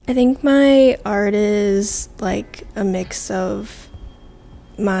I think my art is like a mix of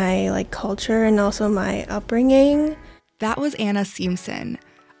my like culture and also my upbringing. That was Anna Seamson,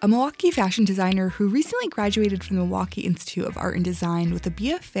 a Milwaukee fashion designer who recently graduated from the Milwaukee Institute of Art and Design with a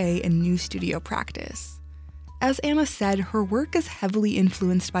BFA in new studio practice. As Anna said, her work is heavily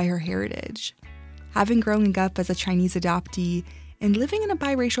influenced by her heritage. Having grown up as a Chinese adoptee and living in a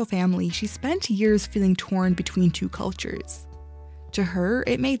biracial family, she spent years feeling torn between two cultures. To her,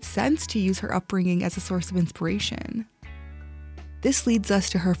 it made sense to use her upbringing as a source of inspiration. This leads us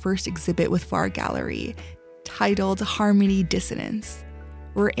to her first exhibit with Far Gallery, titled Harmony Dissonance,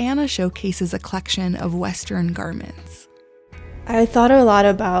 where Anna showcases a collection of Western garments. I thought a lot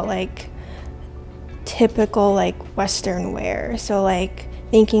about like typical like Western wear. So like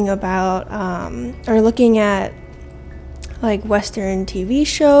thinking about or looking at like Western TV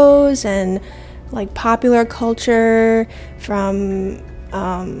shows and like popular culture from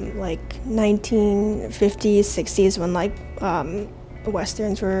like 1950s, 60s when like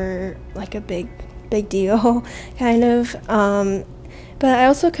Westerns were like a big deal kind of. But I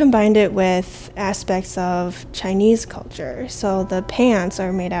also combined it with aspects of Chinese culture. So the pants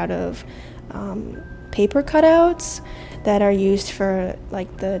are made out of paper cutouts that are used for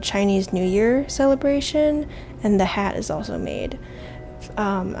like the Chinese New Year celebration, and the hat is also made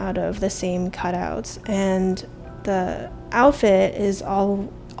out of the same cutouts. And the outfit is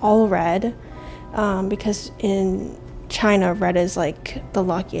all red because in China, red is like the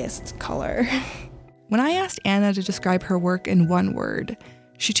luckiest color. When I asked Anna to describe her work in one word,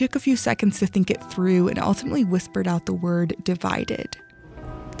 she took a few seconds to think it through and ultimately whispered out the word divided.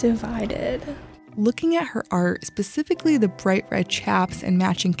 Divided. Looking at her art, specifically the bright red chaps and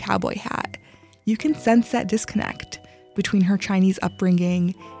matching cowboy hat, you can sense that disconnect between her Chinese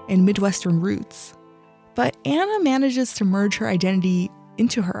upbringing and Midwestern roots. But Anna manages to merge her identity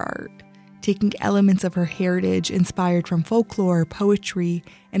into her art, taking elements of her heritage inspired from folklore, poetry,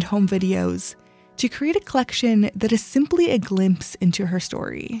 and home videos to create a collection that is simply a glimpse into her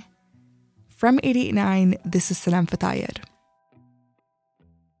story. From 889, this is Sanam Fathayed.